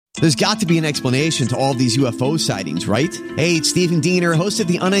There's got to be an explanation to all of these UFO sightings, right? Hey, it's Stephen Diener, host of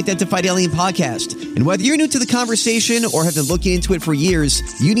the Unidentified Alien Podcast. And whether you're new to the conversation or have been looking into it for years,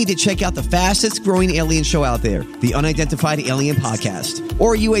 you need to check out the fastest growing alien show out there, the Unidentified Alien Podcast,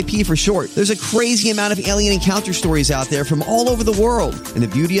 or UAP for short. There's a crazy amount of alien encounter stories out there from all over the world. And the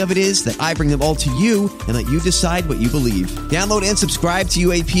beauty of it is that I bring them all to you and let you decide what you believe. Download and subscribe to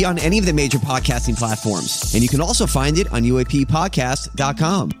UAP on any of the major podcasting platforms. And you can also find it on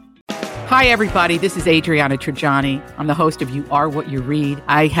UAPpodcast.com. Hi, everybody. This is Adriana Trajani. I'm the host of You Are What You Read.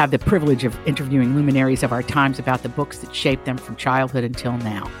 I have the privilege of interviewing luminaries of our times about the books that shaped them from childhood until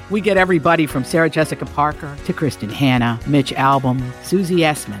now. We get everybody from Sarah Jessica Parker to Kristen Hanna, Mitch Albom, Susie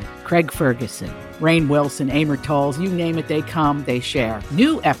Essman, Craig Ferguson, Rainn Wilson, Amor Tolls, you name it, they come, they share.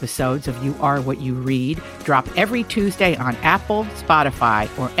 New episodes of You Are What You Read drop every Tuesday on Apple, Spotify,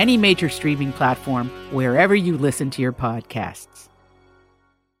 or any major streaming platform wherever you listen to your podcasts.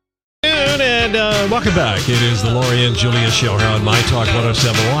 And welcome back. It is the Lori and Julia show here on My Talk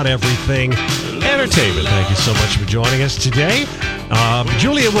 107.1 Everything Entertainment. Thank you so much for joining us today.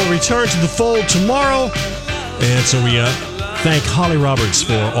 Julia will return to the fold tomorrow. And so we thank Holly Roberts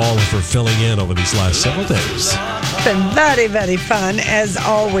for all of her filling in over these last several days. It's been very, very fun, as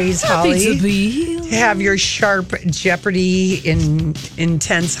always, Holly. To have your sharp Jeopardy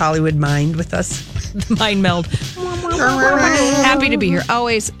intense Hollywood mind with us. Mind meld. Happy to be here.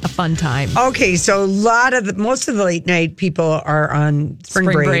 Always a fun time. Okay, so most of the late night people are on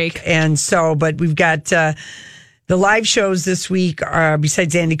spring break. And so, but we've got the live shows this week,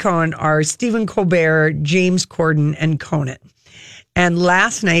 besides Andy Cohen, are Stephen Colbert, James Corden, and Conan. And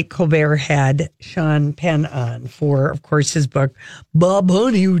last night, Colbert had Sean Penn on for, of course, his book, Bob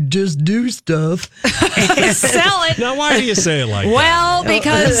Honey Would Just Do Stuff. Sell it. Now, why do you say it like that? Well,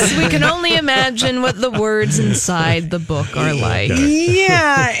 because we can only imagine what the words inside the book are like.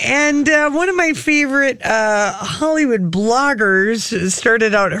 Yeah, and one of my favorite Hollywood bloggers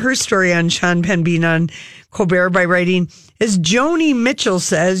started out her story on Sean Penn being on Colbert by writing, as Joni Mitchell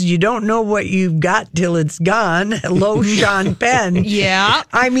says, you don't know what you've got till it's gone. Hello, Sean Penn. Yeah.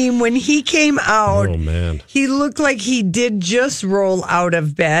 I mean, when he came out, oh, man, he looked like he did just roll out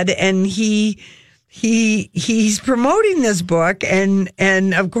of bed, and he's promoting this book, and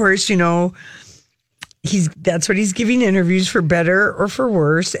of course, you know, that's what he's giving interviews, for better or for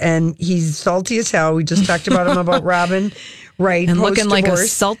worse, and he's salty as hell. We just talked about him about Robin. Right, and looking like a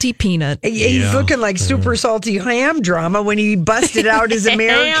salty peanut. He's looking like super salty ham drama when he busted out his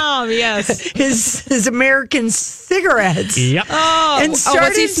American, his American cigarettes. Yep. And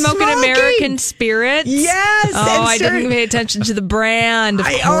was he smoking American Spirit? Yes. Oh, I didn't pay attention to the brand. Of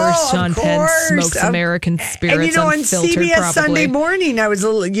course, Sean Penn smokes American Spirits. And you know, on CBS probably. Sunday Morning, I was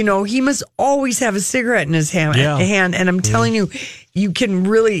a little, you know, he must always have a cigarette in his hand. And I'm telling you, you can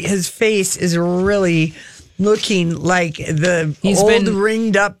really, his face is really looking like the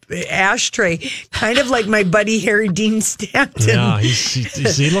ringed up ashtray, kind of like my buddy Harry Dean Stanton. Yeah,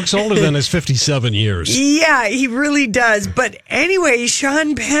 he looks older than his 57 years. Yeah, he really does. But anyway,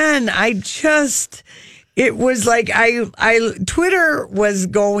 Sean Penn, it was like Twitter was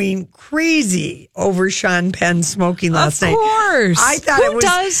going crazy over Sean Penn smoking last night. Of course. I thought Who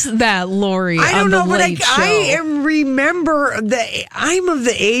does that, Lori? I don't know, but I remember I'm of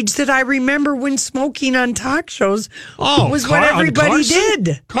the age that I remember when smoking on talk shows was what everybody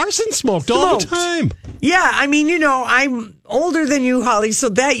did. Carson smoked all the time. Yeah, I mean, you know, I'm older than you, Holly, so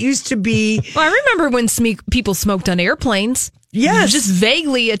that used to be. Well, I remember when people smoked on airplanes. Yes. Just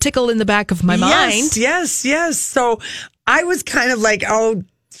vaguely a tickle in the back of my mind. Yes. So I was kind of like, oh,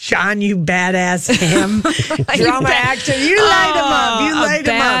 Sean, you badass ham. Drama actor. You light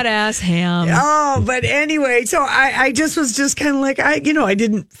him up. Badass ham. Oh, but anyway, so I just was just kind of like, I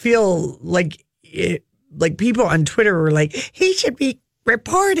didn't feel like it, like people on Twitter were like, he should be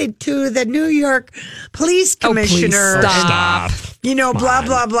reported to the New York Police Commissioner. Oh, please stop. You know, blah,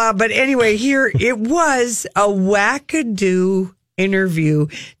 blah, blah. But anyway, here it was a wackadoo interview.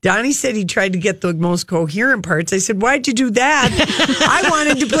 Donnie said he tried to get the most coherent parts. I said, why'd you do that? I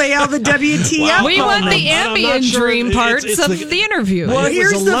wanted to play all the WTF. We want the ambient dream parts of the interview. Well,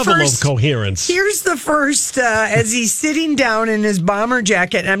 here's the level first of coherence. Here's the first, as he's sitting down in his bomber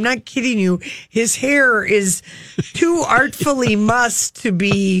jacket, and I'm not kidding you, his hair is too artfully mussed to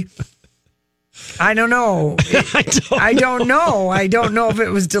be. I don't know. I don't know. I don't know if it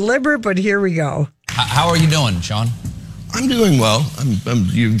was deliberate, but here we go. How are you doing, Sean? I'm doing well.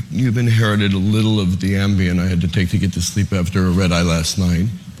 You've inherited a little of the Ambien I had to take to get to sleep after a red eye last night.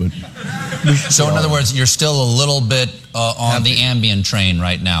 But so, in other words, you're still a little bit on the Ambien train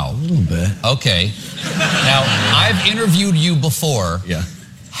right now. A little bit. Okay. Now, I've interviewed you before. Yeah.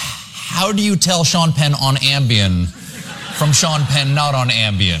 how do you tell Sean Penn on Ambien from Sean Penn not on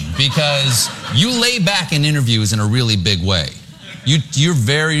Ambien? Because you lay back in interviews in a really big way. You're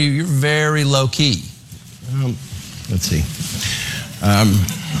very low key. Let's see.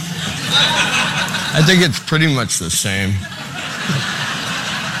 I think it's pretty much the same.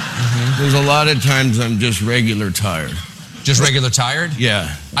 There's a lot of times I'm just regular tired. Just regular tired?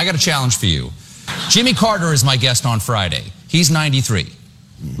 Yeah. I got a challenge for you. Jimmy Carter is my guest on Friday. He's 93.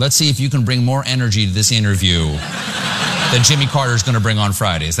 Let's see if you can bring more energy to this interview than Jimmy Carter's going to bring on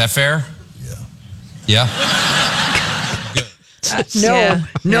Friday. Is that fair? Yeah. Yeah?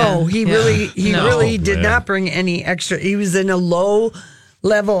 He really did not bring any extra. He was in a low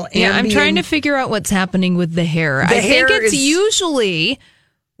level. Yeah, I'm trying to figure out what's happening with the hair. I think it's usually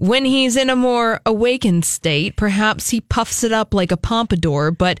when he's in a more awakened state. Perhaps he puffs it up like a pompadour,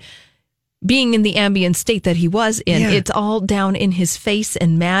 but being in the ambient state that he was in, it's all down in his face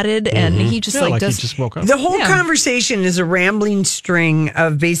and matted, and he just he does. just woke up. The whole conversation is a rambling string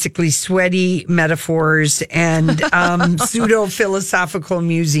of basically sweaty metaphors and pseudo-philosophical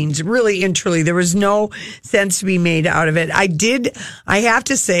musings. Really and truly, there was no sense to be made out of it. I have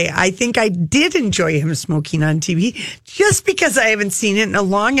to say, I think I did enjoy him smoking on TV, just because I haven't seen it in a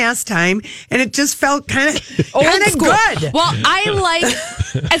long-ass time, and it just felt kind of good. Well, I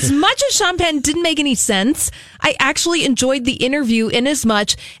like, as much as Sean Penn didn't make any sense, I actually enjoyed the interview in as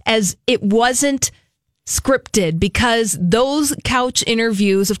much as it wasn't scripted, because those couch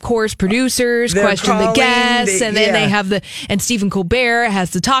interviews, of course, producers question the guests, and then they have and Stephen Colbert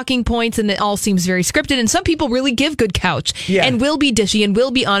has the talking points, and it all seems very scripted. And some people really give good couch and will be dishy and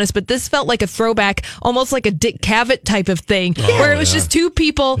will be honest, but this felt like a throwback, almost like a Dick Cavett type of thing, where it was just two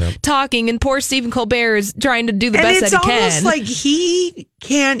people talking, and poor Stephen Colbert is trying to do the best that he can. It's almost like he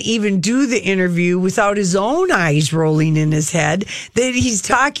can't even do the interview without his own eyes rolling in his head, that he's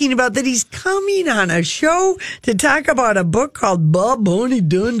talking about that he's coming on a show to talk about a book called Bob Honey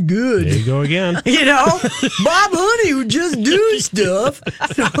Done Good. There you go again. You know, Bob Honey would just do stuff.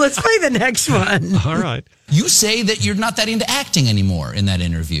 So let's play the next one. All right. You say that you're not that into acting anymore in that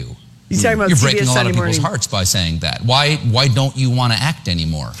interview. He's talking about You're CBS breaking a lot Sunday of people's morning. hearts by saying that. Why don't you want to act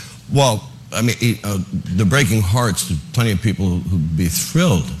anymore? Well, I mean, the breaking hearts, there's plenty of people who'd be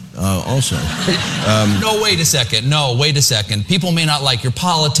thrilled also. No, wait a second. People may not like your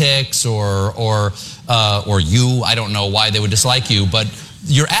politics or you. I don't know why they would dislike you, but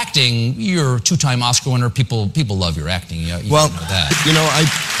your acting, you're a two-time Oscar winner. People love your acting. You know that. You know,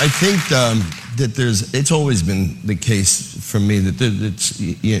 I think that it's always been the case for me that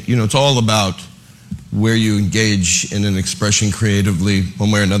it's all about where you engage in an expression creatively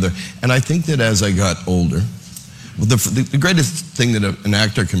one way or another. And I think that as I got older, the greatest thing that an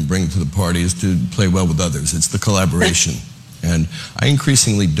actor can bring to the party is to play well with others. It's the collaboration. And I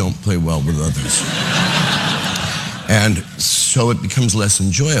increasingly don't play well with others. And so it becomes less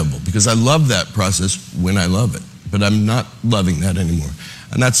enjoyable, because I love that process when I love it. But I'm not loving that anymore.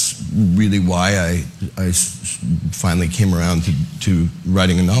 And that's really why I finally came around to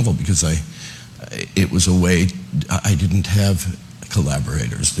writing a novel, because it was a way. I didn't have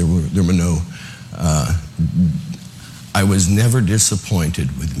collaborators. There were no. I was never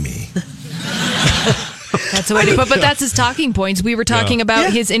disappointed with me. That's a way to put. But that's his talking points. We were talking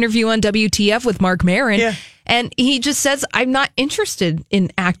about his interview on WTF with Marc Maron, and he just says, "I'm not interested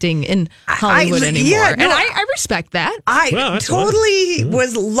in acting in Hollywood anymore." And I respect that. I totally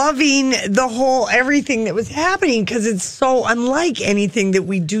was loving the whole everything that was happening, because it's so unlike anything that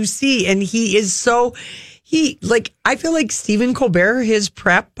we do see, and he is so. I feel like Stephen Colbert, his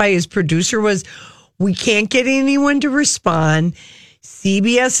prep by his producer was, we can't get anyone to respond.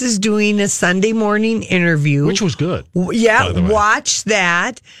 CBS is doing a Sunday morning interview. Which was good. Yeah, watch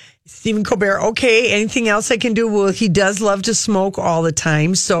that. Stephen Colbert, okay, anything else I can do? Well, he does love to smoke all the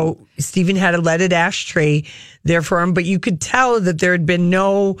time, so Stephen had a leaded ashtray there for him, but you could tell that there had been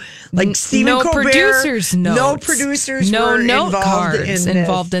no, Stephen Colbert, producers' notes. No producers no were note involved cards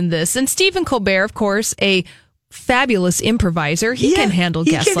involved in this. And Stephen Colbert, of course, a fabulous improviser. He can handle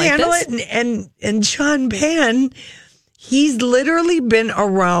guests like this. He can handle it, and Sean Penn, he's literally been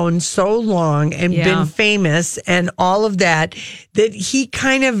around so long and been famous and all of that he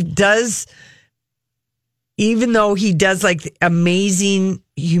kind of does, even though he does amazing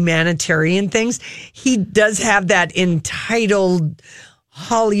humanitarian things, he does have that entitled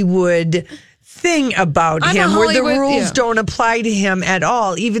Hollywood thing about I'm a him where the Hollywood- rules yeah. don't apply to him at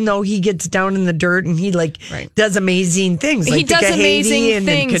all, even though he gets down in the dirt and he does amazing things. Like he does the amazing Haiti and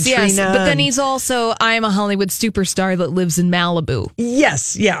things, Katrina yes. But then and- he's also, I'm a Hollywood superstar that lives in Malibu.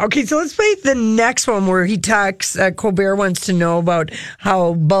 Yes, yeah. Okay, so let's play the next one where he talks. Colbert wants to know about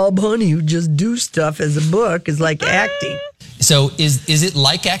how Bob Honey, who just do stuff as a book, is like acting. So is it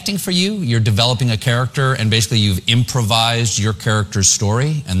like acting for you? You're developing a character and basically you've improvised your character's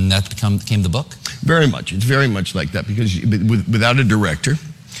story and that became the book? Very much. It's very much like that because without a director,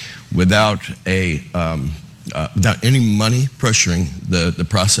 without any money pressuring the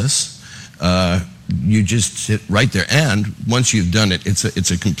process, you just sit right there. And once you've done it,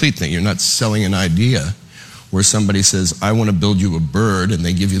 it's a complete thing. You're not selling an idea where somebody says, I want to build you a bird, and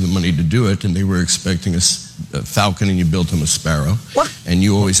they give you the money to do it, and they were expecting a falcon, and you built them a sparrow. What? And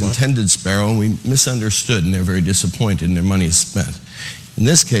you always intended sparrow, and we misunderstood, and they're very disappointed, and their money is spent. In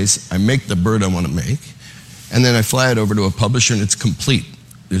this case, I make the bird I want to make, and then I fly it over to a publisher, and it's complete.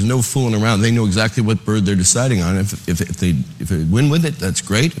 There's no fooling around. They know exactly what bird they're deciding on. If they win with it, that's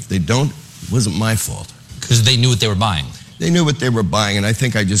great. If they don't, it wasn't my fault. Because they knew what they were buying. They knew what they were buying, and I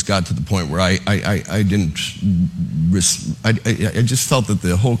think I just got to the point where I just felt that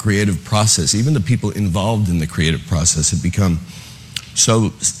the whole creative process, even the people involved in the creative process, had become so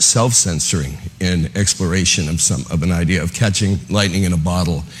self-censoring in exploration of an idea of catching lightning in a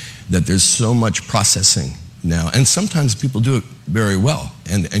bottle that there's so much processing now. And sometimes people do it very well,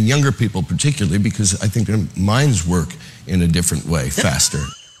 and younger people particularly, because I think their minds work in a different way, faster.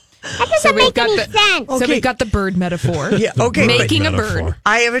 That doesn't make any sense. So we've got the bird metaphor. Yeah, okay. Making a metaphor. bird.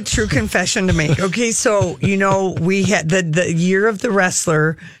 I have a true confession to make. Okay, so, we had the year of the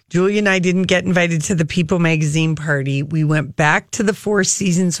wrestler. Julia and I didn't get invited to the People magazine party. We went back to the Four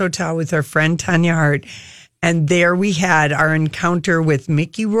Seasons Hotel with our friend Tanya Hart. And there we had our encounter with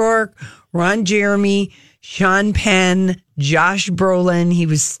Mickey Rourke, Ron Jeremy, Sean Penn, Josh Brolin. He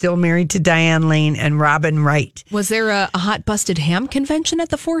was still married to Diane Lane, and Robin Wright. Was there a hot busted ham convention at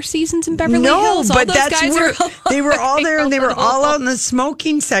the Four Seasons in Beverly No, Hills? All but those that's guys where they were all there, and they were all out in the the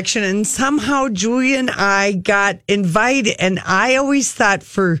smoking section. And somehow Julia and I got invited, and I always thought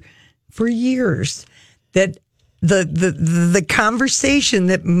for years that the conversation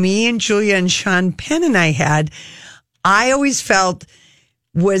that me and Julia and Sean Penn and I had, I always felt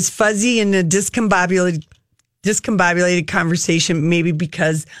was fuzzy and a discombobulated conversation, maybe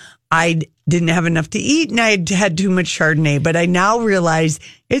because I didn't have enough to eat and I had too much Chardonnay. But I now realize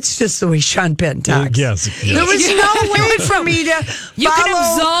it's just the way Sean Penn talks. Yes. There was no way for me to You can follow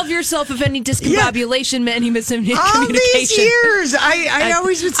absolve yourself of any discombobulation, any miscommunication. all these years. I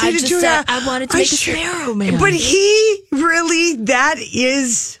always would say I to just Julia, said I wanted to make a sparrow, man. But he really,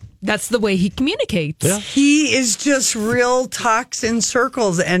 That's the way he communicates. Yeah. he is just real talks in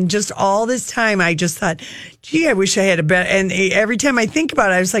circles. And just all this time, I just thought, gee, I wish I had a better. And every time I think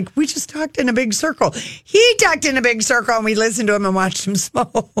about it, I was like, we just talked in a big circle. He talked in a big circle, and we listened to him and watched him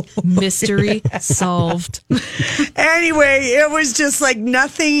smoke. Mystery solved. Anyway, it was just like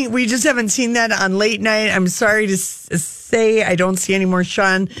nothing. We just haven't seen that on late night. I'm sorry to say I don't see any more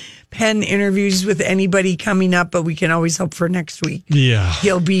Sean Penn interviews with anybody coming up, but we can always hope for next week. Yeah.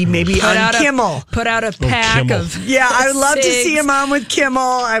 He'll be maybe on Kimmel. Put out a pack Kimmel. of. Yeah, I would love to cigs. see him on with Kimmel.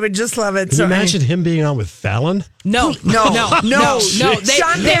 I would just love it. Can you imagine him being on with Fallon? No. No. They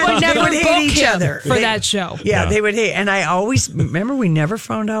Sean Penn, would never hate book each him other for that show. Yeah, Yeah. they would hate. And I always remember we never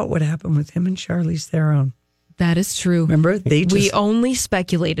found out what happened with him and Charlize Theron. That is true. Remember? We only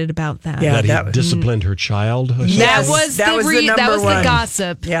speculated about that. Yeah. That he disciplined her child? Or something? That was that was the number the one.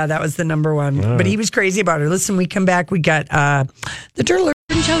 gossip. Yeah, that was the number one. But he was crazy about her. Listen, we come back. We got the Dirt Alert.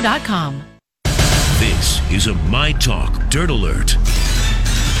 Show.com. This is a My Talk Dirt Alert.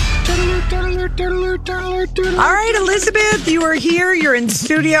 All right, Elizabeth, you are here. You're in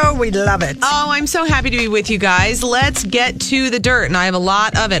studio. We love it. Oh, I'm so happy to be with you guys. Let's get to the dirt, and I have a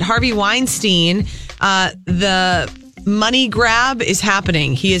lot of it. Harvey Weinstein, the money grab is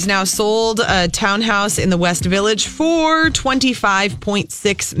happening. He has now sold a townhouse in the West Village for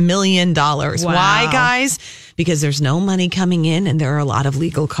 $25.6 million. Wow. Why, guys? Because there's no money coming in and there are a lot of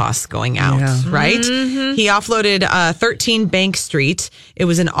legal costs going out, right? Mm-hmm. He offloaded 13 Bank Street. It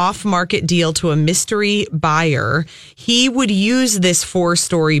was an off-market deal to a mystery buyer. He would use this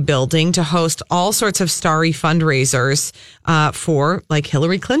 4-story building to host all sorts of starry fundraisers for, like,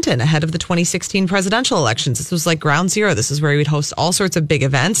 Hillary Clinton ahead of the 2016 presidential elections. This was like ground zero. This is where he would host all sorts of big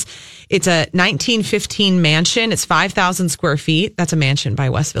events. It's a 1915 mansion. It's 5,000 square feet. That's a mansion by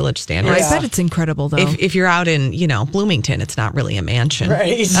West Village standards. I bet it's incredible, though. If you're out out in, Bloomington. It's not really a mansion.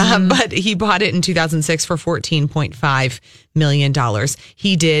 Right. But he bought it in 2006 for $14.5 million.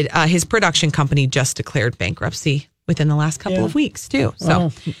 He did, his production company just declared bankruptcy within the last couple of weeks, too. So,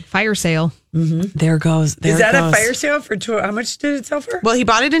 fire sale. there goes. Is that a fire sale for how much did it sell for? Well, he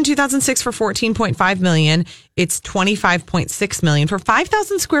bought it in 2006 for $14.5 million. It's $25.6 million for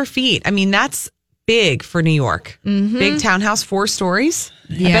 5,000 square feet. I mean, that's big for New York. Big townhouse, 4 stories.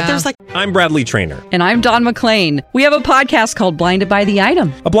 I bet there's I'm Bradley Trainer. And I'm Don McClain. We have a podcast called Blinded by the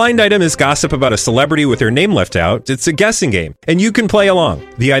Item. A blind item is gossip about a celebrity with their name left out. It's a guessing game, and you can play along.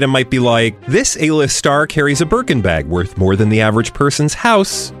 The item might be like, this A-list star carries a Birkin bag worth more than the average person's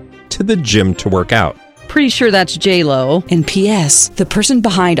house to the gym to work out. Pretty sure that's J-Lo. And P.S. the person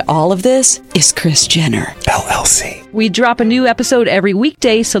behind all of this is Kris Jenner, LLC. We drop a new episode every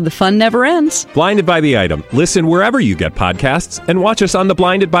weekday so the fun never ends. Blinded by the Item. Listen wherever you get podcasts and watch us on the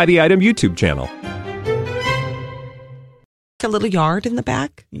Blinded by the Item YouTube channel. a little yard in the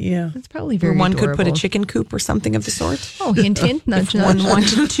back. Yeah. It's probably very one adorable. could put a chicken coop or something of the sort. Oh, hint, hint, nudge, nudge. One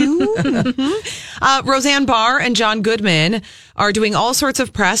wanted to. Roseanne Barr and John Goodman are doing all sorts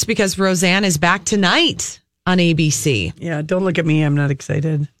of press because Roseanne is back tonight on ABC. Yeah, don't look at me. I'm not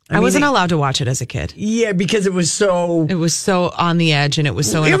excited. I wasn't allowed to watch it as a kid. Yeah, because it was so on the edge and it was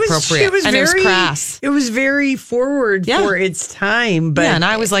so inappropriate. It was crass. It was very forward for its time. But and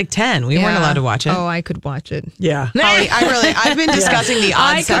I was like 10. We weren't allowed to watch it. Oh, I could watch it. Yeah. Holly, I've been discussing the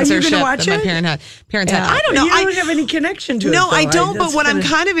odd censorship that my parents had. I don't know. I don't have any connection to it. No, I don't. But what I'm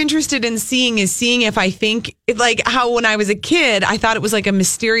kind of interested in seeing if I think, like how when I was a kid, I thought it was like a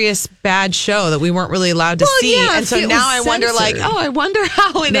mysterious bad show that we weren't really allowed to see. Yeah, and so now I wonder I wonder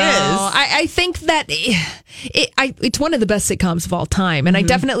how it is. I think that it's one of the best sitcoms of all time. And I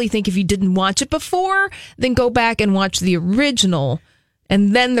definitely think if you didn't watch it before, then go back and watch the original.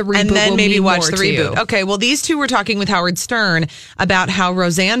 And then the reboot and then will maybe mean watch more the to reboot. you. Okay, well, these two were talking with Howard Stern about how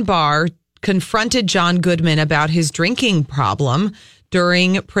Roseanne Barr confronted John Goodman about his drinking problem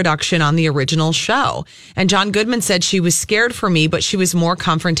during production on the original show. And John Goodman said she was scared for me, but she was more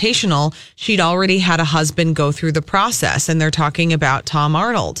confrontational. She'd already had a husband go through the process. And they're talking about Tom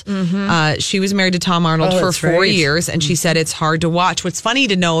Arnold. She was married to Tom Arnold for 4 years, and she said it's hard to watch. What's funny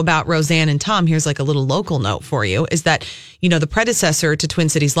to know about Roseanne and Tom, here's like a little local note for you, is that, you know, the predecessor to Twin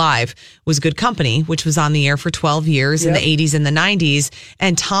Cities Live was Good Company, which was on the air for 12 years in the 80s and the 90s.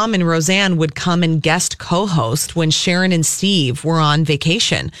 And Tom and Roseanne would come and guest co-host when Sharon and Steve were on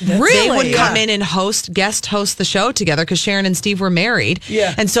vacation. They would come in and guest host the show together because Sharon and Steve were married.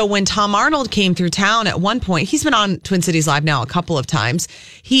 Yeah. And so when Tom Arnold came through town at one point, he's been on Twin Cities Live now a couple of times.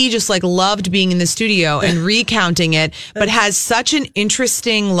 He just like loved being in the studio and recounting it, but has such an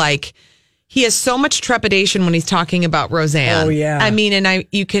interesting he has so much trepidation when he's talking about Roseanne. Oh, yeah. I mean, and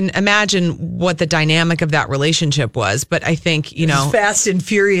you can imagine what the dynamic of that relationship was. But I think, Fast and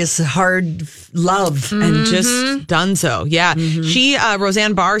Furious, hard love. And just done so. Yeah. She,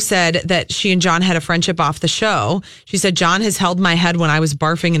 Roseanne Barr, said that she and John had a friendship off the show. She said, John has held my head when I was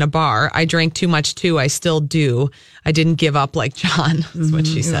barfing in a bar. I drank too much too. I still do. I didn't give up like John. That's what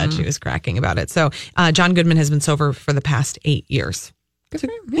she said. She was cracking about it. So John Goodman has been sober for the past 8 years. So,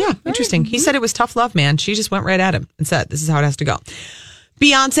 yeah, interesting. He said it was tough love, man. She just went right at him and said, this is how it has to go.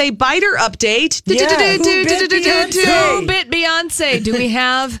 Beyonce biter update. Who bit Beyonce? Do we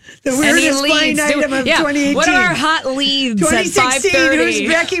have the weirdest line item of 2018? What are our hot leads 2016, at 5:30? Who's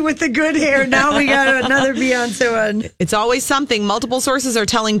Becky with the good hair? Now we got another Beyonce one. It's always something. Multiple sources are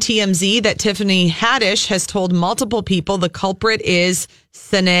telling TMZ that Tiffany Haddish has told multiple people the culprit is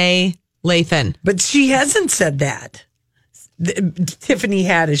Sanaa Lathan. But she hasn't said that. Tiffany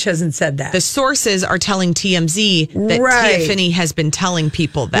Haddish hasn't said that. The sources are telling TMZ that Tiffany has been telling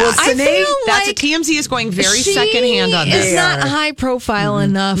people that. Well, I feel like TMZ is going very secondhand on this. It's not high profile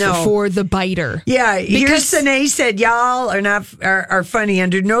enough for the biter. Yeah, because Sanaa said, "Y'all are funny.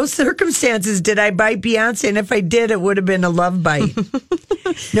 Under no circumstances did I bite Beyonce, and if I did, it would have been a love bite."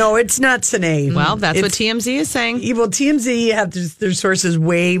 No, it's not Sanaa. Well, that's what TMZ is saying. Well, TMZ have their sources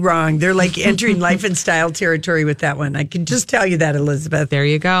way wrong. They're like entering Life and Style territory with that one. I can just tell you that, Elizabeth. There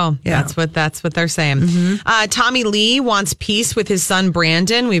you go. Yeah. That's what they're saying. Tommy Lee wants peace with his son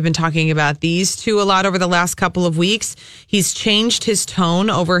Brandon. We've been talking about these two a lot over the last couple of weeks. He's changed his tone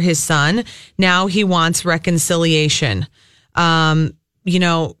over his son. Now he wants reconciliation.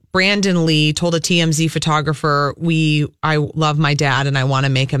 Brandon Lee told a TMZ photographer, I love my dad and I want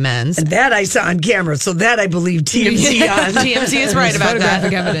to make amends. And that I saw on camera, so that I believe TMZ on. TMZ is right about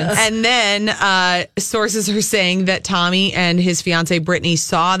that. Evidence. And then sources are saying that Tommy and his fiancee Brittany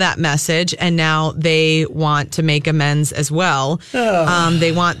saw that message and now they want to make amends as well.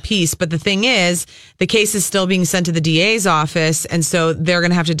 They want peace. But the thing is, the case is still being sent to the DA's office, and so they're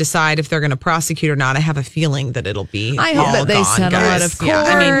going to have to decide if they're going to prosecute or not. I have a feeling that it'll be I hope that they settle out of court.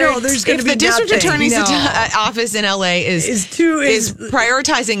 I mean, no, there's going to be the district nothing. attorney's office in LA is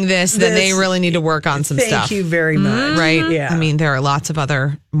prioritizing this, then they really need to work on some stuff. Thank you very much. Right? Yeah. I mean, there are lots of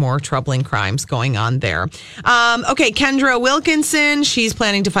other more troubling crimes going on there. Okay, Kendra Wilkinson, she's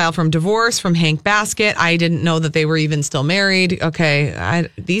planning to file for divorce from Hank Baskett. I didn't know that they were even still married. Okay,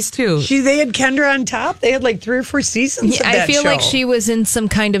 these two. They had Kendra on top. They had like 3 or 4 seasons of that I feel show. like she was in some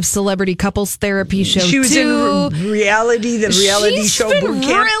kind of celebrity couples therapy show. She was too. in the reality show She's been boot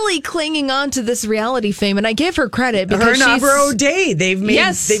camp. really clinging on to this reality fame, and I give her credit Her because and Abra O'Day,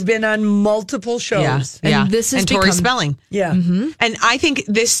 they've been on multiple shows. And this is Tori Spelling. Yeah. And I think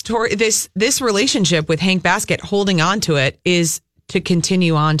this relationship with Hank Baskett, holding on to it, is to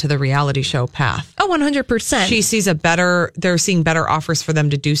continue on to the reality show path. Oh, 100%. She sees they're seeing better offers for them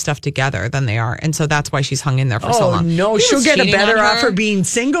to do stuff together than they are. And so that's why she's hung in there for so long. Oh, no, she'll get a better offer being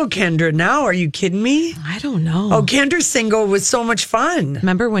single, Kendra, now. Are you kidding me? I don't know. Oh, Kendra's single was so much fun.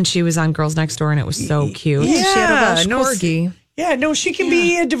 Remember when she was on Girls Next Door and it was so cute? Yeah, she had a Welsh corgi. Yeah, no, she can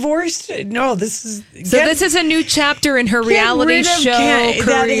be a divorced. No, this is. This is a new chapter in her reality show career.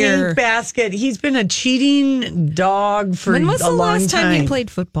 That Hank Baskett, he's been a cheating dog for a long time. When was the last time he played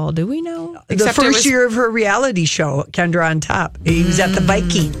football? Do we know? The first year of her reality show, Kendra on Top. He was at the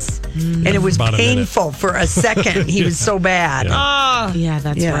Vikings, and it was painful for a second. He was so bad. Yeah,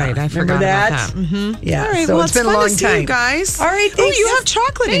 that's right. I forgot that. about that. Mm-hmm. Yeah, all right, so well, it's been fun a long to see time. you guys. All right, thanks. You have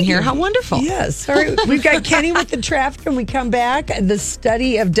chocolate in here. How wonderful. Yes. All right, we've got Kenny with the traffic, and we come back. The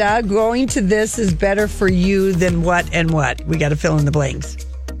study of Doug going to this is better for you than what and what. We got to fill in the blanks.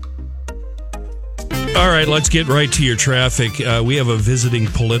 All right, let's get right to your traffic. We have a visiting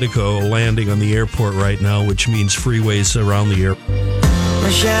Politico landing on the airport right now, which means freeways around the airport. My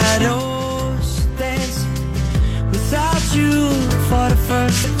shadows dance without you for the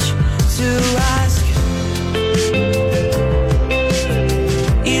first to ask.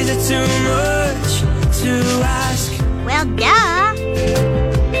 Is it too much to ask?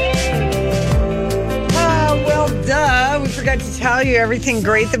 Well, duh. We forgot to tell you everything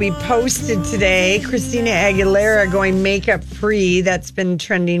great that we posted today. Christina Aguilera going makeup free. That's been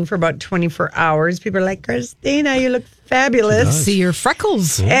trending for about 24 hours. People are like, Christina, you look fabulous. See your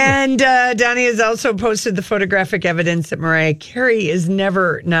freckles. And Donnie has also posted the photographic evidence that Mariah Carey is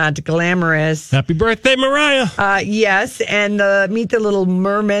never not glamorous. Happy birthday, Mariah. Yes, and Meet the Little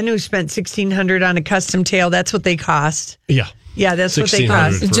Merman, who spent $1,600 on a custom tail. That's what they cost. Yeah. Yeah, that's what they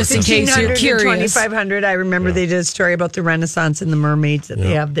cost. Just in case you're curious. $2,500. I remember they did a story about the Renaissance and the mermaids that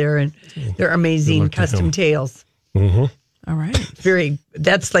they have there, and they're amazing custom tails. Mm-hmm. All right.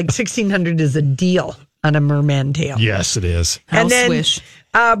 That's like $1,600 is a deal on a merman tail. Yes, it is. And then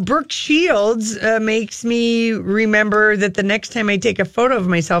Brooke Shields makes me remember that the next time I take a photo of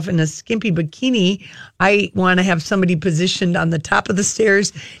myself in a skimpy bikini, I want to have somebody positioned on the top of the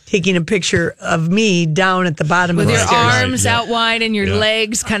stairs taking a picture of me down at the bottom with of the your stairs. arms out wide and your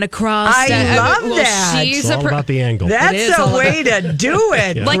legs kind of crossed. I love that. She's it's all about the angle. That's a way to do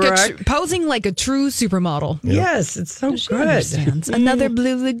it. Like posing like a true supermodel. Yes, it's so good. Another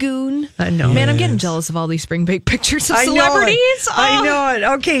Blue Lagoon. I know. Man, I'm getting jealous of all these spring break pictures of I know celebrities. it. I know it.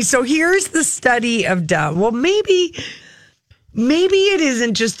 Okay, so here's the study of duh. Well, maybe it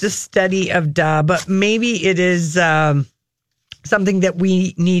isn't just a study of duh, but maybe it is something that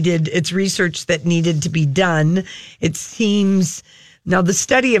we needed. It's research that needed to be done. It seems now the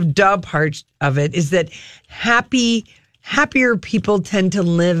study of duh part of it is that happier people tend to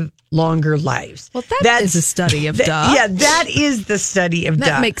live longer lives. Well, that is a study of duh. Yeah, that is the study of duh.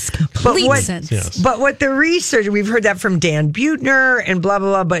 That makes complete sense. Yes. But what the research, we've heard that from Dan Buettner and blah,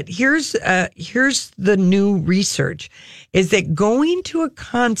 blah, blah. But here's the new research, is that going to a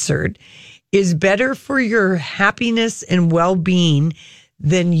concert is better for your happiness and well-being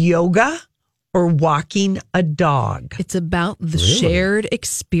than yoga or walking a dog. It's about the shared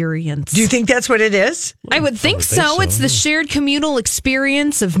experience. Do you think that's what it is? I would think so. It's the shared communal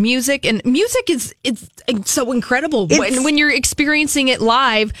experience of music, and music it's so incredible. When you're experiencing it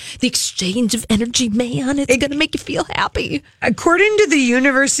live, the exchange of energy, man, it's going to make you feel happy. According to the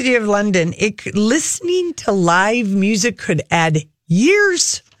University of London, listening to live music could add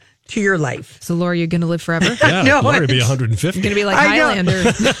years to your life. So, Laura, you're going to live forever? Yeah, No, Laura would be 150. You're going to be like Highlander.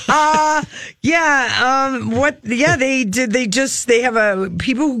 They have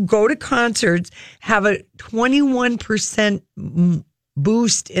people who go to concerts have a 21%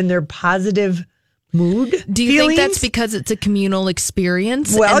 boost in their positive mood. Do you think that's because it's a communal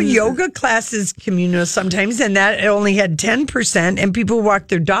experience? Well, yoga class is communal sometimes, and that only had 10%, and people who walk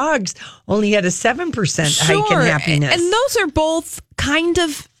their dogs only had a 7% hike in happiness. And those are both kind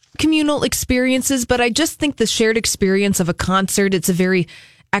of communal experiences, but I just think the shared experience of a concert, it's a very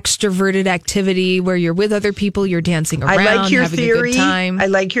extroverted activity where you're with other people, you're dancing around, I like your having theory. a good time. I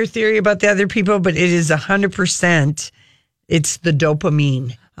like your theory about the other people, but it is 100%. It's the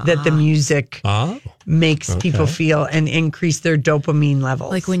dopamine that the music makes people feel and increase their dopamine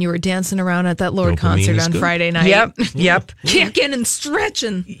levels. Like when you were dancing around at that Lorde concert on Friday night. Yep. Kicking and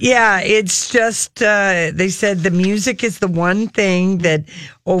stretching. Yeah, it's just, they said the music is the one thing that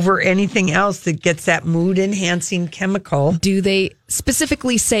over anything else that gets that mood enhancing chemical. Do they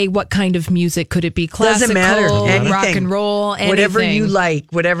specifically say what kind of music? Could it be classical, doesn't matter. Anything. Rock and roll, anything? Whatever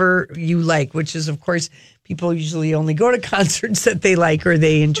you like, which is, of course, people usually only go to concerts that they like or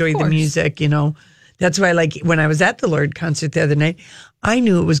they enjoy the music, you know. That's why, like, when I was at the Lorde concert the other night, I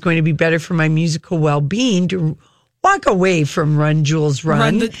knew it was going to be better for my musical well-being to walk away from Run Jules Run.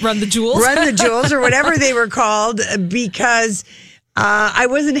 Run the Jewels? Run the Jewels or whatever they were called, because I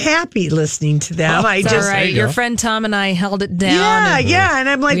wasn't happy listening to them. All right. Your friend Tom and I held it down. Yeah. And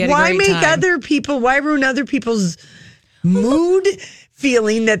I'm like, why ruin other people's mood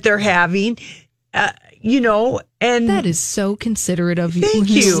feeling that they're having? And that is so considerate of you. Thank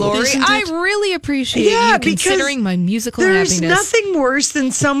you, Lori. I really appreciate you considering my musical happiness. There's nothing worse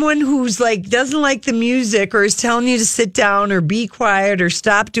than someone who's like doesn't like the music or is telling you to sit down or be quiet or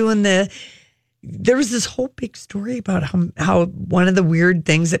stop doing There was this whole big story about how one of the weird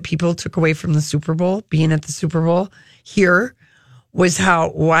things that people took away from the Super Bowl, being at the Super Bowl here, was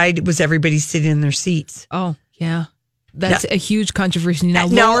why was everybody sitting in their seats? Oh, yeah. That's a huge controversy. Now,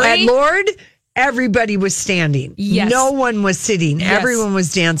 at Lorde, everybody was standing. Yes. No one was sitting. Yes. Everyone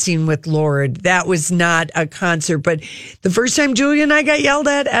was dancing with Lorde. That was not a concert. But the first time Julia and I got yelled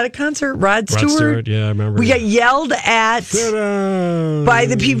at a concert, Rod Stewart. Yeah, I remember. We got yelled at by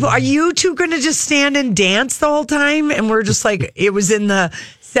the people. Are you two going to just stand and dance the whole time? And we're just like, it was in the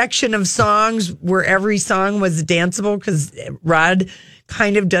section of songs where every song was danceable because Rod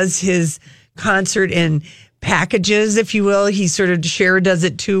kind of does his concert in packages, if you will. He sort of does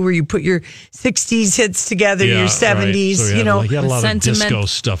it too, where you put your 60s hits together, your 70s, right. So you had a lot sentiment. of disco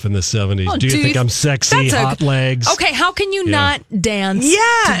stuff in the 70s. Oh, do you think I'm sexy? Hot legs? Okay, how can you not dance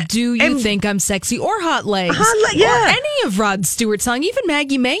to Do You Think I'm Sexy or Hot Legs? Or any of Rod Stewart's song, even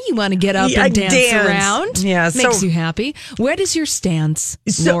Maggie May, you want to get up and dance around. Yeah, makes you happy. What is your stance,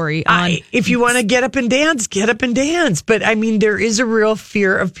 Lori? If you want to get up and dance, get up and dance. But I mean, there is a real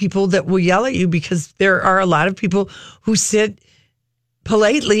fear of people that will yell at you because there are a lot of people who sit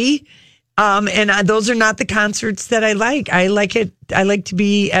politely, and those are not the concerts that I like. I like to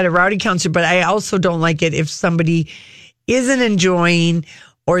be at a rowdy concert, but I also don't like it if somebody isn't enjoying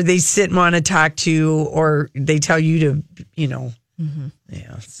or they sit and want to talk to or they tell you to,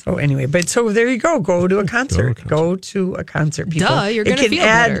 Yeah. So anyway, so there you go. Go to a concert. Go to a concert. People, duh, you're going to feel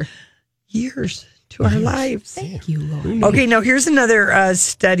better. Years to our lives. Thank you, Lori. Okay, now here's another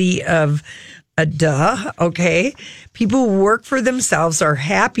study of okay. People who work for themselves are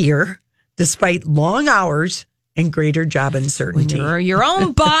happier despite long hours and greater job uncertainty. When you're your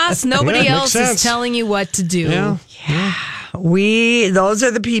own boss, nobody else is telling you what to do. Yeah. Those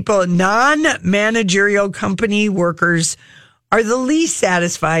are the people, non-managerial company workers are the least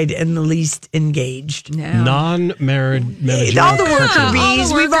satisfied and the least engaged. Non-managerial. All the worker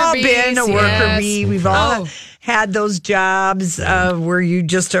bees. We've all been a worker bee. We've all had those jobs where you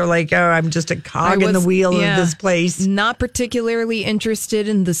just are like, I'm just a cog in the wheel of this place. Not particularly interested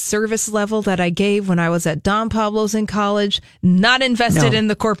in the service level that I gave when I was at Don Pablo's in college. Not invested in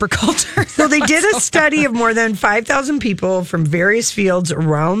the corporate culture. So they did a study of more than 5,000 people from various fields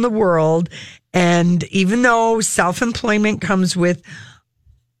around the world. And even though self-employment comes with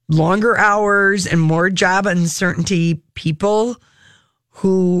longer hours and more job uncertainty, people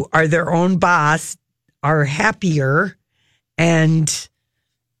who are their own boss are happier and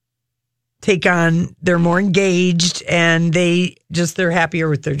they're more engaged and they're happier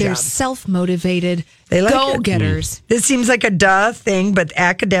with their job. They're self-motivated they like go-getters. This seems like a duh thing, but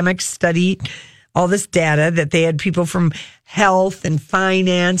academics studied all this data that they had people from health and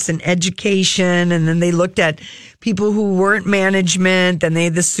finance and education. And then they looked at people who weren't management and they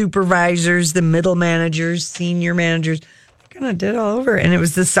had the supervisors, the middle managers, senior managers, kind of did all over. And it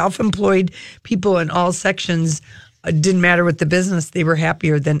was the self-employed people in all sections. It didn't matter what the business. They were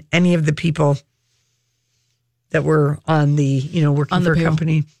happier than any of the people that were on the, working on for a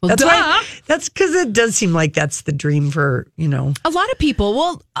company. Well, that's because it does seem like that's the dream for, A lot of people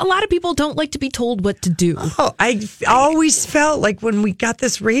don't like to be told what to do. Oh, I always felt like when we got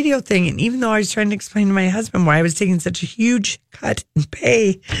this radio thing, and even though I was trying to explain to my husband why I was taking such a huge cut in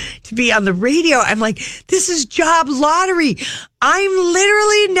pay to be on the radio, I'm like, this is job lottery. I'm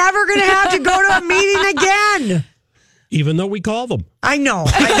literally never going to have to go to a meeting again. Even though we call them. I know.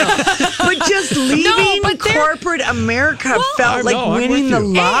 But just leaving corporate America felt like winning the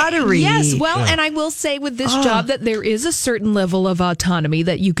lottery. Yes, and I will say with this job that there is a certain level of autonomy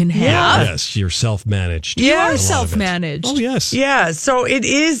that you can have. Yes, you're self-managed. You are self-managed. Oh, yes. Yeah, so it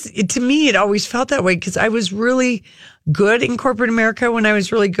is, to me, it always felt that way because I was really good in corporate America when I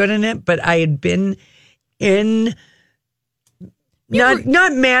was really good in it, but I had been in...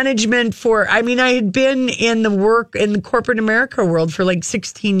 Not management I had been in the corporate America world for like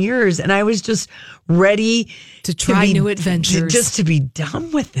 16 years and I was just ready to try new adventures. Just to be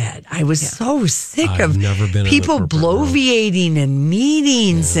done with it. I was so sick of people bloviating and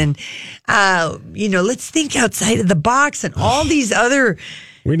meetings and, let's think outside of the box and all these other...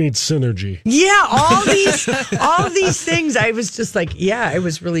 We need synergy. Yeah, all these things. I was just like, I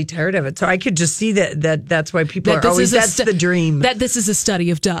was really tired of it. So I could just see that's why people are always, that's the dream. That this is a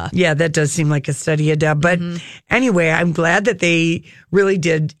study of duh. Yeah, that does seem like a study of duh. But anyway, I'm glad that they really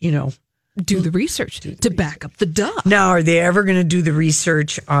did, do the research to back up the duh. Now, are they ever going to do the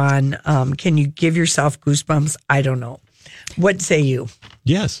research on, can you give yourself goosebumps? I don't know. What say you?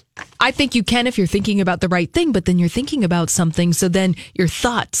 Yes. I think you can if you're thinking about the right thing, but then you're thinking about something. So then your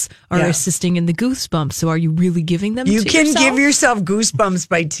thoughts are assisting in the goosebumps. So are you really giving them You to can yourself? give yourself goosebumps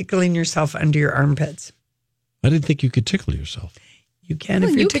by tickling yourself under your armpits. I didn't think you could tickle yourself. You can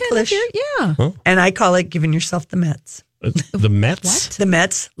if you're ticklish. Huh? And I call it giving yourself the Mets. The Mets? What? The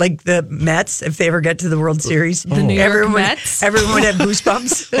Mets, like the Mets, if they ever get to the World Series. The New York Mets? Everyone would have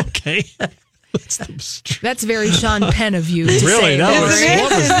goosebumps. Okay. That's very Sean Penn of you. To really? say.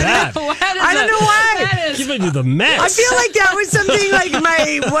 What was that? I don't know why. Giving you the Mets. I feel like that was something like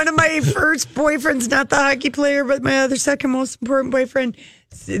one of my first boyfriends, not the hockey player, but my other second most important boyfriend.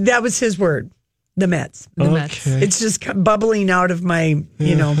 That was his word, the Mets. The Mets. It's just bubbling out of my,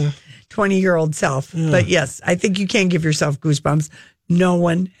 20-year-old self. Yeah. But yes, I think you can give yourself goosebumps. No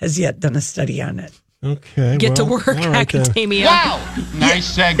one has yet done a study on it. Okay. Get to work, academia. Wow.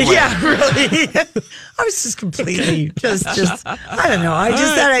 Nice segue. Yeah, really. I was just completely just I don't know. I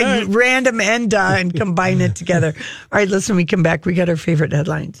just thought I'd random and combine it together. All right, listen, we come back. We got our favorite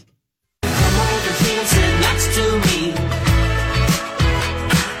headlines. Come over here and sit next to me.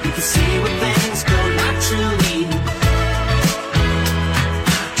 You can see where things go naturally.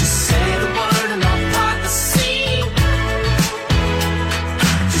 Just say the word and I'll part the sea.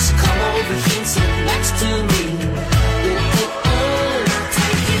 Just come over here and sit next to me.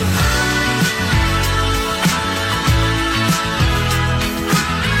 Take you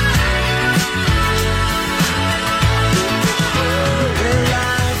Will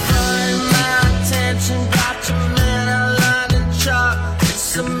I find my attention? Got your man outlining chalk.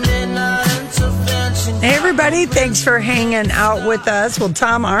 It's a midnight intervention. Hey, everybody. Thanks for hanging out with us. Well,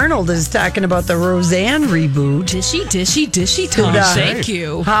 Tom Arnold is talking about the Roseanne reboot. Dishy, Tom. Thank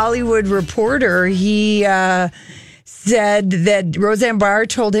you. Hollywood Reporter, he said that Roseanne Barr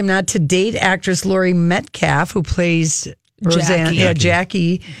told him not to date actress Laurie Metcalf, who plays Roseanne.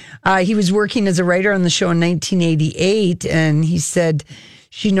 Jackie. He was working as a writer on the show in 1988, and he said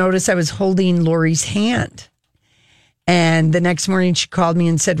she noticed I was holding Laurie's hand. And the next morning she called me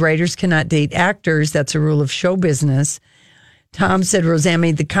and said, writers cannot date actors. That's a rule of show business. Tom said Roseanne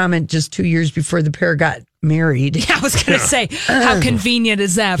made the comment just 2 years before the pair got married. Yeah, I was going to say, how convenient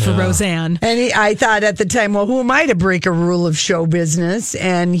is that for Roseanne? And I thought at the time, well, who am I to break a rule of show business?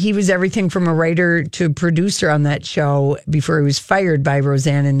 And he was everything from a writer to producer on that show before he was fired by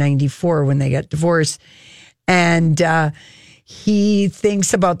Roseanne in 94 when they got divorced. And he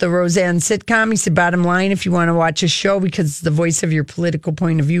thinks about the Roseanne sitcom. He said, bottom line, if you want to watch a show because it's the voice of your political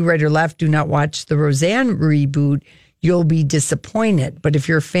point of view, right or left, do not watch the Roseanne reboot. You'll be disappointed. But if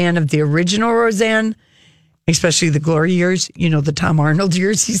you're a fan of the original Roseanne, especially the glory years, the Tom Arnold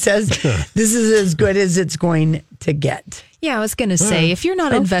years, he says, this is as good as it's going to get. Yeah, I was going to say, if you're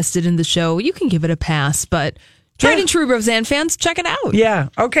not invested in the show, you can give it a pass. But tried and true Roseanne fans, check it out. Yeah.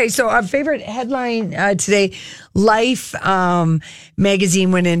 Okay, so our favorite headline today, Life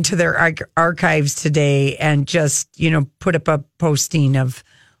magazine went into their archives today and just, put up a posting of,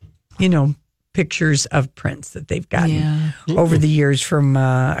 pictures of Prince that they've gotten over the years from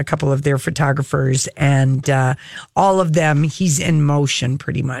a couple of their photographers, and all of them, he's in motion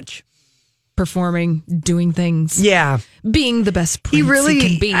pretty much. Performing, doing things. Yeah. Being the best Prince he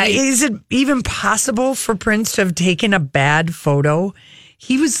can be. Is it even possible for Prince to have taken a bad photo?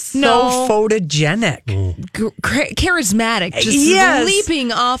 He was so photogenic. Charismatic, just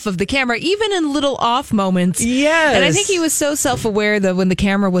leaping off of the camera, even in little off moments. Yes. And I think he was so self-aware that when the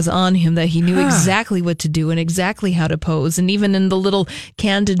camera was on him that he knew exactly what to do and exactly how to pose. And even in the little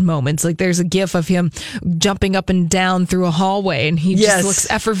candid moments, like there's a gif of him jumping up and down through a hallway and he just looks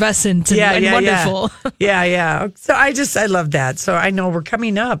effervescent and wonderful. Yeah. So I love that. So I know we're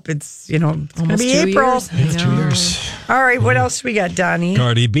coming up. It's, it's going to be April. 2 years. All right. What else we got, Donnie?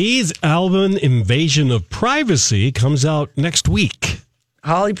 Cardi B's album Invasion of Privacy comes out next week.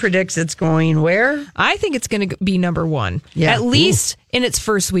 Holly predicts it's going where? I think it's going to be number one. Yeah. At least in its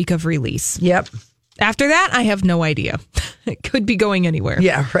first week of release. Yep. After that, I have no idea. It could be going anywhere.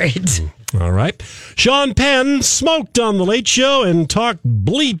 Yeah, right. All right. Sean Penn smoked on The Late Show and talked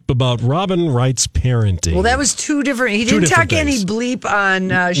bleep about Robin Wright's parenting. Well, that was two different. He didn't talk any bleep on,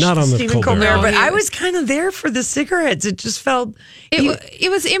 Not on Stephen Colbert. Colbert, No, but I was kind of there for the cigarettes. It just felt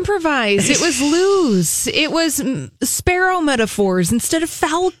it was improvised. It was loose. It was sparrow metaphors instead of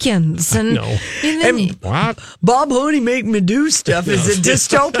falcons. And and what? Bob Honey Make Me Do Stuff is a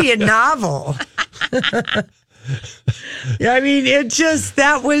dystopian novel. Yeah, I mean,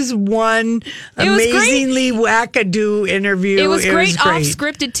 that was one amazingly wackadoo interview. It was great off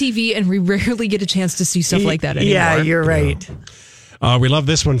scripted TV, and we rarely get a chance to see stuff like that anymore. Yeah, you're right. We love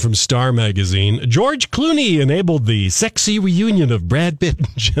this one from Star Magazine. George Clooney enabled the sexy reunion of Brad Pitt and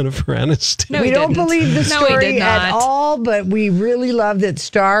Jennifer Aniston. No, we don't believe the story at all, but we really love that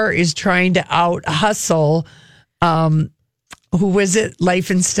Star is trying to out hustle. Who was it? Life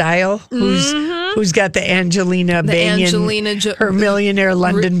and Style, who's got the Angelina banging her millionaire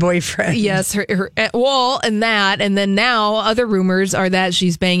London boyfriend. Yes, her and that, and then now other rumors are that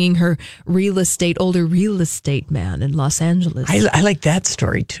she's banging her older real estate man in Los Angeles. I like that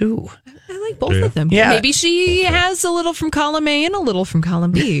story too. I like both of them. Yeah. Maybe she has a little from column A and a little from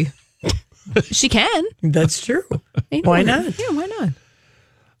column B. She can. That's true. Why not? Yeah, why not?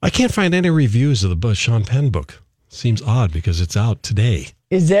 I can't find any reviews of the Sean Penn book. Seems odd because it's out today.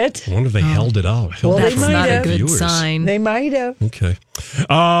 Is it? I wonder if they held it out. Well, that's not a good viewers. sign. They might have. Okay.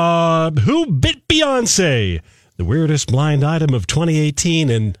 Who bit Beyonce? The weirdest blind item of 2018,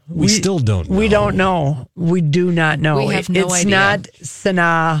 and we still don't know. We don't know. We do not know. We have no it's idea. Not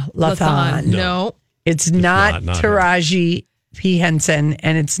Sanaa Lathan. No. It's not Taraji P. Henson,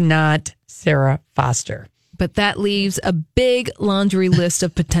 and it's not Sarah Foster. But that leaves a big laundry list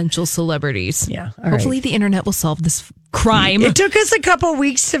of potential celebrities. Yeah. Hopefully the internet will solve this crime. It took us a couple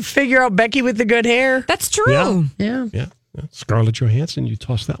weeks to figure out Becky with the good hair. That's true. Yeah. Scarlett Johansson, you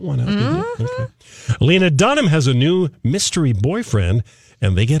tossed that one out, didn't you? Okay. Lena Dunham has a new mystery boyfriend,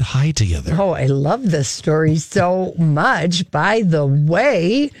 and they get high together. Oh, I love this story so much. By the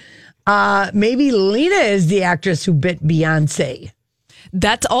way, maybe Lena is the actress who bit Beyonce.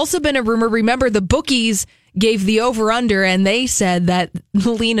 That's also been a rumor. Remember, the bookies gave the over-under, and they said that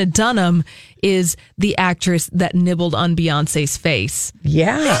Lena Dunham is the actress that nibbled on Beyonce's face.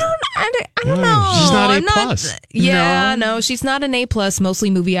 Yeah. I don't know. She's not A+. No, she's not an A+, mostly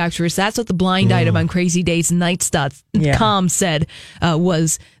movie actress. That's what the blind item on Crazy Days Nights.com said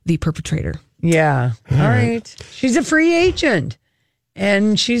was the perpetrator. Yeah. All right. She's a free agent.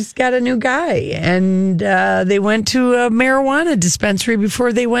 And she's got a new guy. And they went to a marijuana dispensary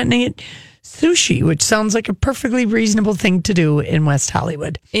before they went and ate sushi, which sounds like a perfectly reasonable thing to do in West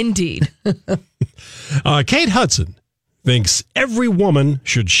Hollywood. Indeed. Kate Hudson thinks every woman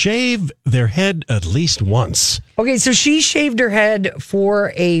should shave their head at least once. Okay, so she shaved her head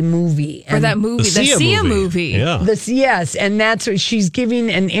for a movie. For that movie, the Sia movie. Yeah. Yes, and that's what she's giving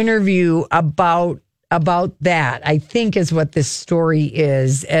an interview about that, I think, is what this story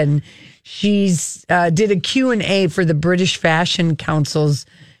is. And she's did a Q&A for the British Fashion Council's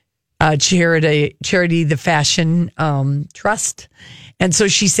charity, the Fashion Trust. And so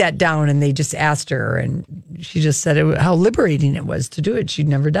she sat down and they just asked her, and she just said how liberating it was to do it. She'd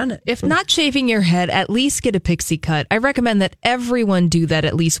never done it. If not shaving your head, at least get a pixie cut. I recommend that everyone do that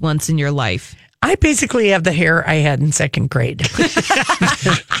at least once in your life. I basically have the hair I had in second grade.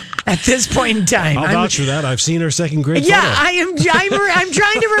 At this point in time, I'll vouch for that. I've seen her second grade. Yeah, photo. I'm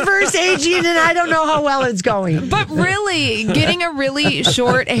trying to reverse staging, and I don't know how well it's going. But really, getting a really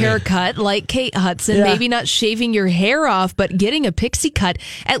short haircut like Kate Hudson, maybe not shaving your hair off, but getting a pixie cut,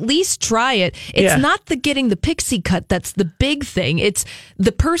 at least try it. It's not the getting the pixie cut that's the big thing. It's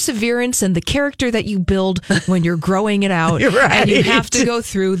the perseverance and the character that you build when you're growing it out. Right. And you have to go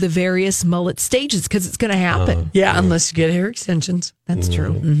through the various mullet stages because it's going to happen. Unless you get hair extensions. That's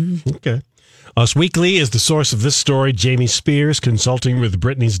true. Mm-hmm. Okay. Us Weekly is the source of this story. Jamie Spears consulting with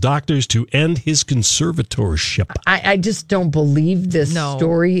Britney's doctors to end his conservatorship. I just don't believe this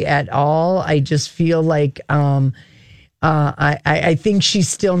story at all. I just feel like I think she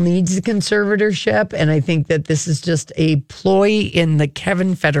still needs the conservatorship, and I think that this is just a ploy in the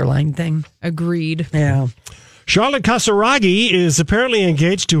Kevin Federline thing. Agreed. Yeah. Charlotte Casaraghi is apparently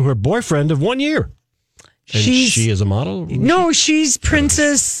engaged to her boyfriend of 1 year. And she is a model? No, she's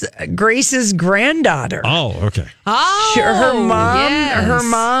Princess Grace's granddaughter. Oh, okay. Oh, her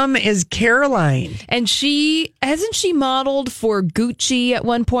mom is Caroline. And hasn't she modeled for Gucci at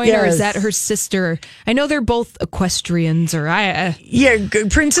one point, or is that her sister? I know they're both equestrians, or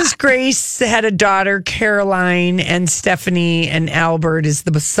Princess Grace had a daughter, Caroline, and Stephanie, and Albert is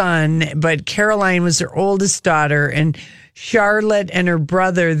the son, but Caroline was her oldest daughter, and Charlotte and her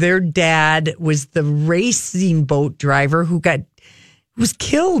brother, their dad was the racing boat driver who was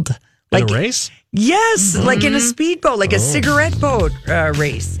killed. In a race? Yes, like in a speedboat, like a cigarette boat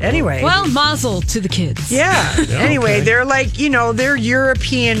race. Anyway. Well, mazel to the kids. Yeah. Anyway, they're like, they're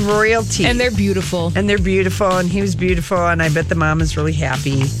European royalty. And they're beautiful. And he was beautiful, and I bet the mom is really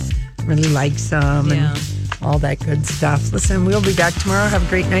happy, really likes them, and all that good stuff. Listen, we'll be back tomorrow. Have a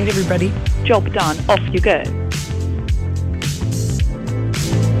great night, everybody. Job done. Off you go.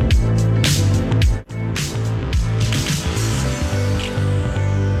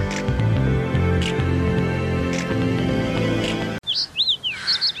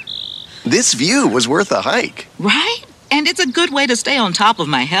 This view was worth a hike. Right? And it's a good way to stay on top of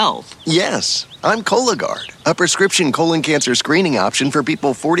my health. Yes, I'm Cologuard, a prescription colon cancer screening option for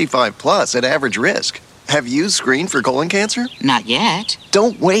people 45 plus at average risk. Have you screened for colon cancer? Not yet.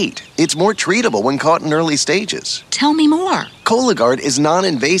 Don't wait. It's more treatable when caught in early stages. Tell me more. Cologuard is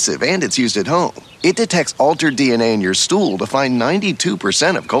non-invasive and it's used at home. It detects altered DNA in your stool to find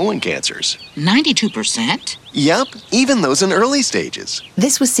 92% of colon cancers. 92%? Yep, even those in early stages.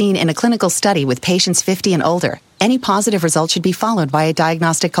 This was seen in a clinical study with patients 50 and older. Any positive result should be followed by a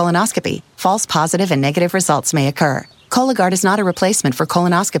diagnostic colonoscopy. False positive and negative results may occur. Cologuard is not a replacement for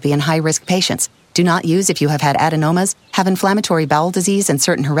colonoscopy in high-risk patients. Do not use if you have had adenomas, have inflammatory bowel disease and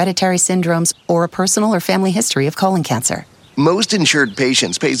certain hereditary syndromes, or a personal or family history of colon cancer. Most insured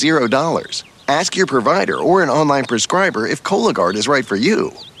patients pay $0. Ask your provider or an online prescriber if Cologuard is right for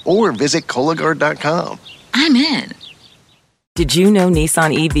you, or visit Cologuard.com. I'm in. Did you know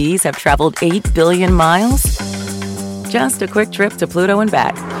Nissan EVs have traveled 8 billion miles? Just a quick trip to Pluto and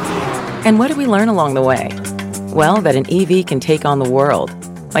back. And what did we learn along the way? Well, that an EV can take on the world,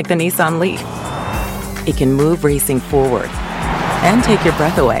 like the Nissan Leaf. It can move racing forward and take your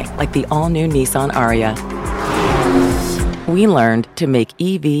breath away, like the all-new Nissan Ariya. We learned to make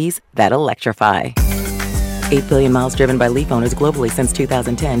EVs that electrify. 8 billion miles driven by Leaf owners globally since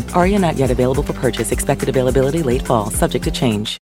 2010. Ariya not yet available for purchase. Expected availability late fall, subject to change.